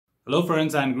Hello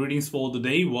friends and greetings for the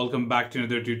day. Welcome back to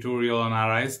another tutorial on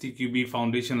our ISTQB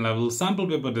Foundation level sample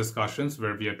paper discussions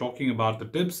where we are talking about the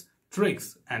tips,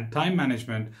 tricks and time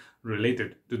management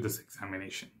related to this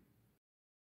examination.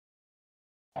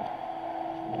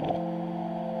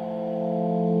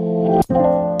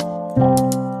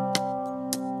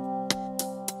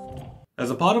 As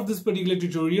a part of this particular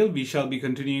tutorial, we shall be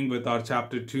continuing with our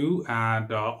chapter 2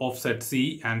 and offset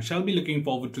C, and shall be looking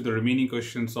forward to the remaining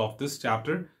questions of this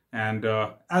chapter and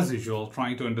as usual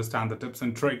trying to understand the tips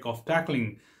and trick of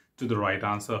tackling to the right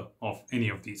answer of any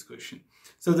of these questions.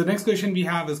 So the next question we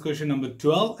have is question number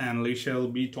 12, and we shall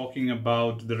be talking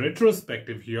about the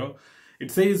retrospective here.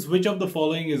 It says, which of the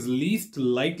following is least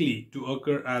likely to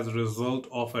occur as a result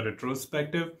of a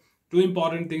retrospective? Two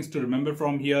important things to remember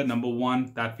from here. Number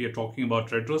one, that we are talking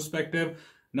about retrospective.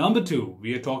 Number two,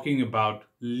 we are talking about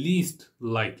least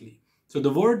likely. So the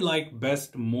word like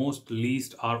best, most,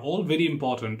 least are all very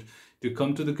important to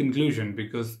come to the conclusion,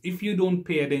 because if you don't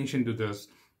pay attention to this,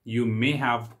 you may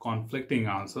have conflicting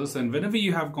answers. And whenever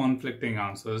you have conflicting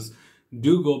answers,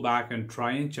 do go back and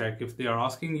try and check if they are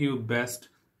asking you best,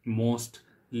 most,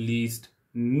 least,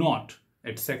 not,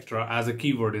 etc. as a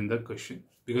keyword in the question.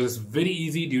 Because it's very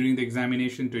easy during the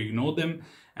examination to ignore them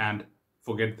and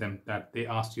forget them that they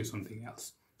asked you something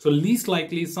else. So least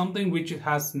likely is something which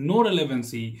has no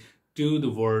relevancy to the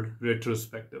word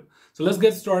retrospective. So let's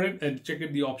get started and check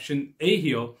out the option A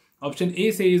here. Option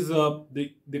A says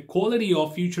the quality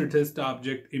of future test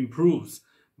object improves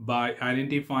by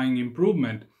identifying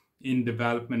improvement in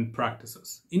development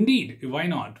practices. Indeed, why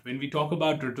not? When we talk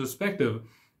about retrospective,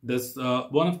 this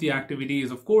one of the activities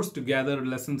is, of course, to gather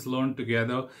lessons learned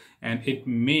together, and it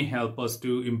may help us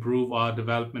to improve our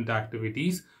development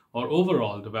activities or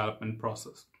overall development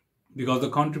process, because the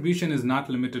contribution is not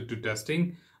limited to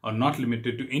testing or not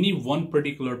limited to any one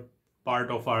particular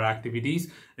part of our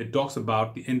activities. It talks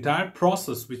about the entire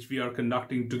process which we are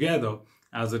conducting together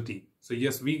as a team. So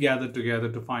yes, we gather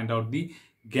together to find out the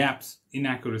gaps,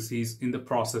 inaccuracies in the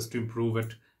process to improve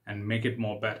it and make it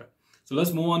more better. So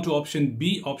let's move on to option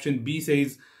B. Option B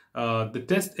says the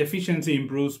test efficiency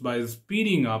improves by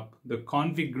speeding up the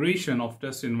configuration of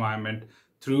test environment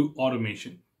through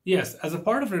automation. Yes, as a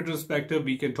part of retrospective,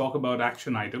 we can talk about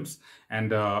action items,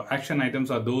 and action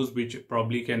items are those which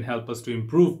probably can help us to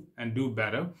improve and do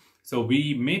better. So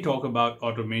we may talk about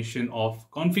automation of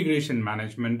configuration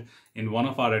management in one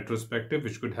of our retrospective,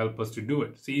 which could help us to do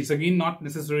it. See, it's again not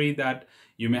necessary that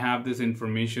you may have this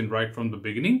information right from the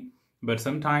beginning, but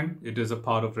sometimes it is a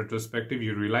part of retrospective.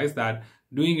 You realize that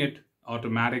doing it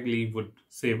automatically would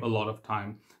save a lot of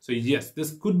time. So yes,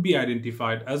 this could be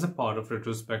identified as a part of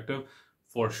retrospective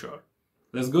for sure.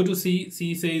 Let's go to C.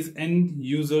 C says end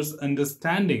users'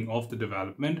 understanding of the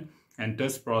development and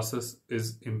test process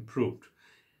is improved.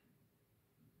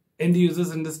 End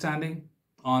users' understanding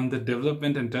on the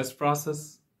development and test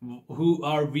process. Who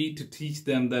are we to teach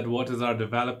them that what is our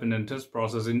development and test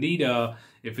process? Indeed,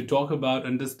 if we talk about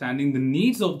understanding the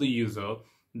needs of the user,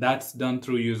 that's done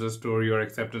through user story or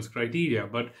acceptance criteria.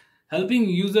 But helping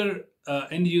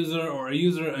end user or a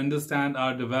user understand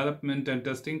our development and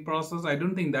testing process, I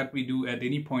don't think that we do at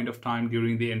any point of time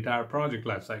during the entire project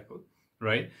lifecycle,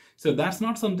 right? So that's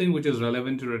not something which is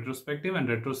relevant to retrospective, and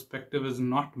retrospective is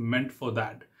not meant for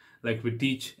that. Like we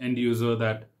teach end user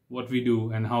that what we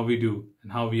do and how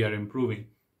we are improving.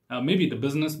 Maybe the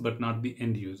business, but not the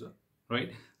end user,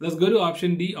 right? Let's go to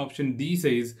option D. Option D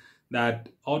says that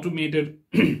automated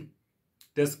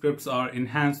test scripts are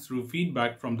enhanced through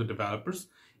feedback from the developers.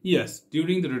 Yes,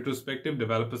 during the retrospective,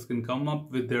 developers can come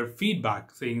up with their feedback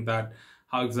saying that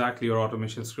how exactly your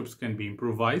automation scripts can be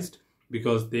improvised,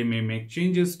 because they may make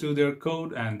changes to their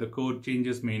code, and the code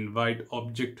changes may invite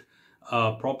object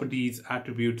properties,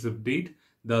 attributes update,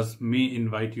 thus may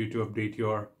invite you to update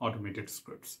your automated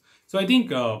scripts. So I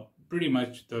think pretty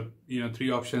much the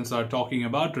three options are talking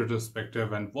about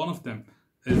retrospective, and one of them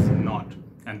is not,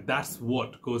 and that's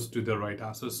what goes to the right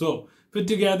answer. So put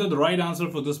together, the right answer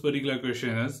for this particular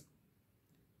question is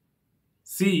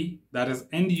C, that is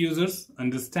end users'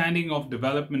 understanding of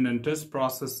development and test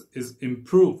process is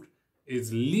improved,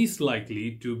 is least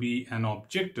likely to be an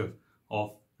objective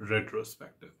of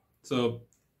retrospective. So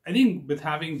I think with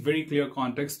having very clear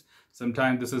context,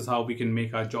 sometimes this is how we can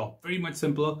make our job very much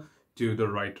simpler to the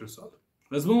right result.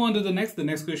 Let's move on to the next. The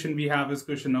next question we have is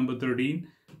question number 13.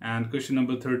 And question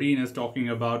number 13 is talking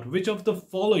about which of the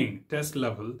following test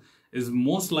level is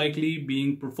most likely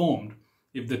being performed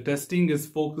if the testing is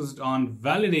focused on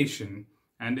validation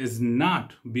and is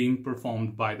not being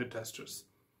performed by the testers.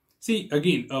 See,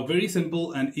 again, a very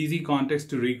simple and easy context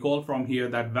to recall from here,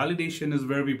 that validation is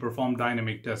where we perform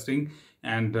dynamic testing.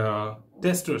 and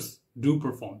testers do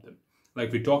perform them.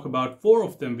 Like we talk about 4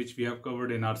 of them, which we have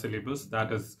covered in our syllabus.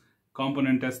 That is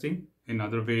component testing,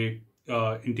 another way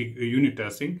unit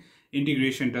testing,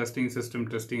 integration testing, system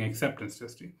testing, acceptance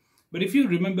testing. But if you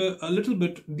remember a little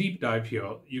bit deep dive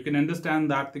here, you can understand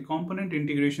that the component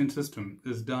integration system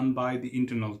is done by the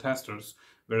internal testers,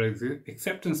 whereas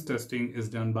acceptance testing is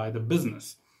done by the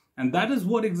business. And that is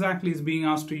what exactly is being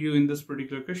asked to you in this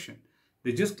particular question.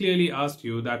 They just clearly asked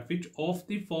you that which of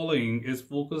the following is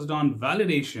focused on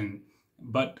validation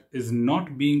but is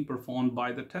not being performed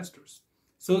by the testers.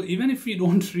 So even if you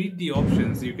don't read the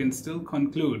options, you can still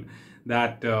conclude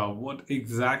that what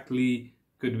exactly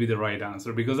could be the right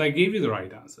answer, because I gave you the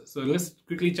right answer. So let's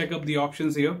quickly check up the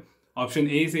options here. Option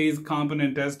A says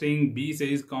component testing, B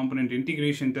says component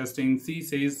integration testing, C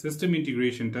says system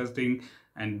integration testing,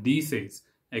 and D says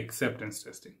acceptance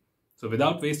testing. So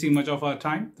without wasting much of our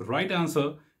time, the right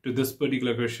answer to this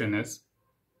particular question is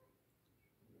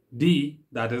D,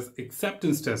 that is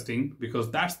acceptance testing,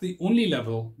 because that's the only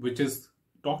level which is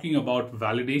talking about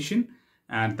validation,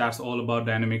 and that's all about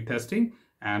dynamic testing,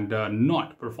 and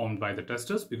not performed by the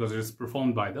testers because it is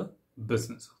performed by the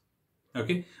business,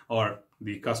 okay, or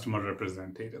the customer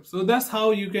representative. So that's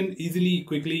how you can easily,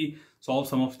 quickly solve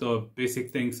some of the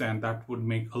basic things, and that would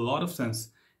make a lot of sense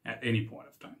at any point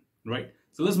of time, right?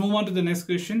 So let's move on to the next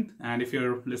question. And if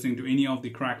you're listening to any of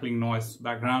the crackling noise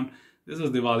background, this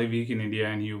is Diwali week in India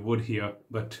and you would hear,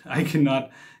 but I cannot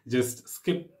just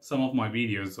skip some of my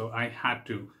videos. So I had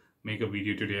to make a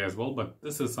video today as well, but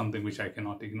this is something which I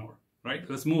cannot ignore, right?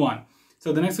 Let's move on.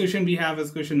 So the next question we have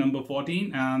is question number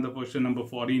 14, and the question number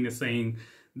 14 is saying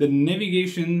the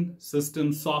navigation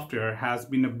system software has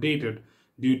been updated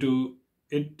due to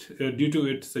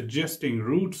it suggesting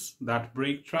routes that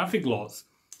break traffic laws,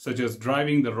 such as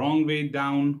driving the wrong way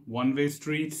down one-way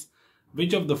streets.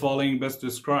 Which of the following best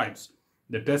describes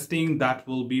the testing that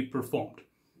will be performed?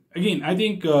 Again, I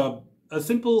think a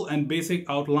simple and basic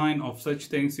outline of such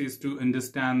things is to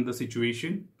understand the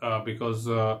situation, because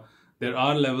there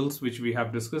are levels which we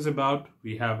have discussed about,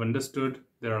 we have understood.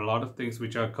 There are a lot of things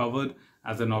which are covered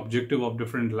as an objective of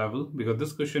different level, because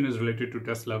this question is related to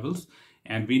test levels,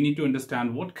 and we need to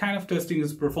understand what kind of testing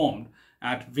is performed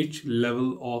at which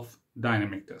level of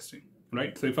dynamic testing,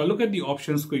 right? So if I look at the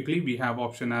options quickly, we have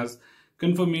option as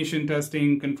confirmation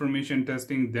testing,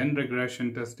 then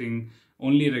regression testing,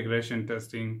 only regression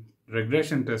testing,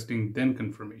 then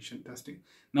confirmation testing.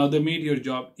 Now they made your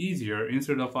job easier.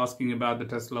 Instead of asking about the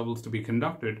test levels to be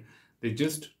conducted, they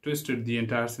just twisted the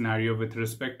entire scenario with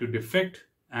respect to defect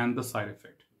and the side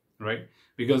effect, right?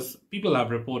 Because people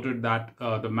have reported that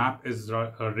the map is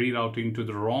rerouting to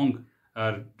the wrong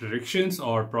directions,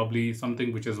 or probably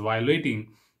something which is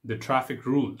violating the traffic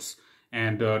rules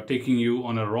and taking you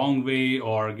on a wrong way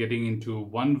or getting into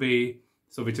one way,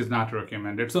 so which is not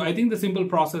recommended. So I think the simple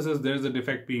process is there's a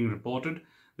defect being reported.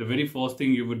 The very first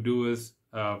thing you would do is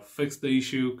fix the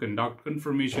issue, conduct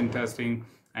confirmation testing,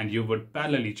 and you would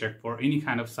parallelly check for any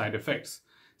kind of side effects.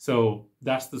 So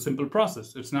that's the simple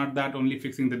process. It's not that only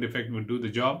fixing the defect would do the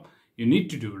job. You need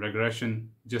to do regression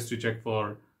just to check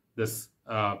for this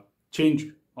change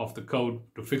of the code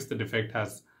to fix the defect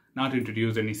has not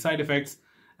introduced any side effects.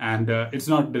 And it's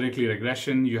not directly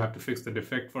regression. You have to fix the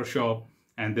defect for sure,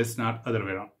 and this not other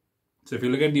way around. So if you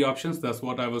look at the options, that's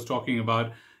what I was talking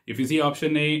about. If you see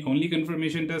option A, only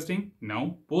confirmation testing,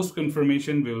 no. Post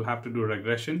confirmation, we will have to do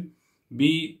regression.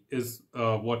 B is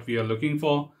what we are looking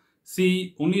for.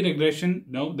 C, only regression,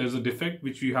 no. There's a defect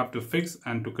which you have to fix,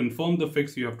 and to confirm the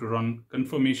fix, you have to run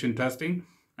confirmation testing.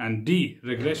 And D,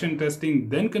 regression testing,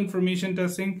 then confirmation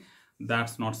testing,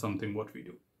 that's not something what we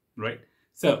do, right?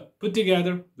 So put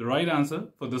together, the right answer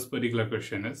for this particular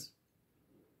question is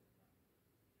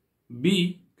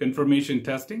B, confirmation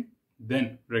testing,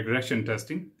 then regression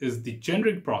testing is the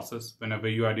generic process whenever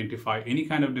you identify any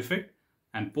kind of defect,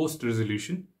 and post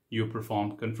resolution, you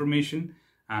perform confirmation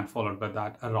and followed by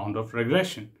that a round of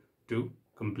regression to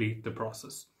complete the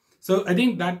process. So I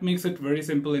think that makes it very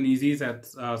simple and easy. That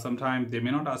sometimes they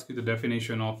may not ask you the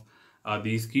definition of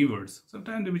these keywords.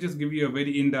 Sometimes they will just give you a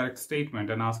very indirect statement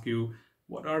and ask you,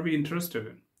 what are we interested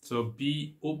in? So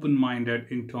be open-minded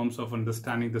in terms of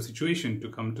understanding the situation to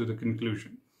come to the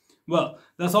conclusion. Well,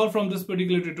 that's all from this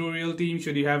particular tutorial, team.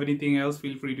 Should you have anything else,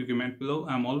 feel free to comment below.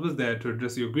 I'm always there to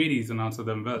address your queries and answer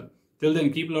them well. Till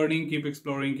then, keep learning, keep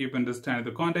exploring, keep understanding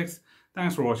the context.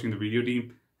 Thanks for watching the video,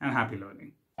 team, and happy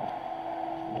learning.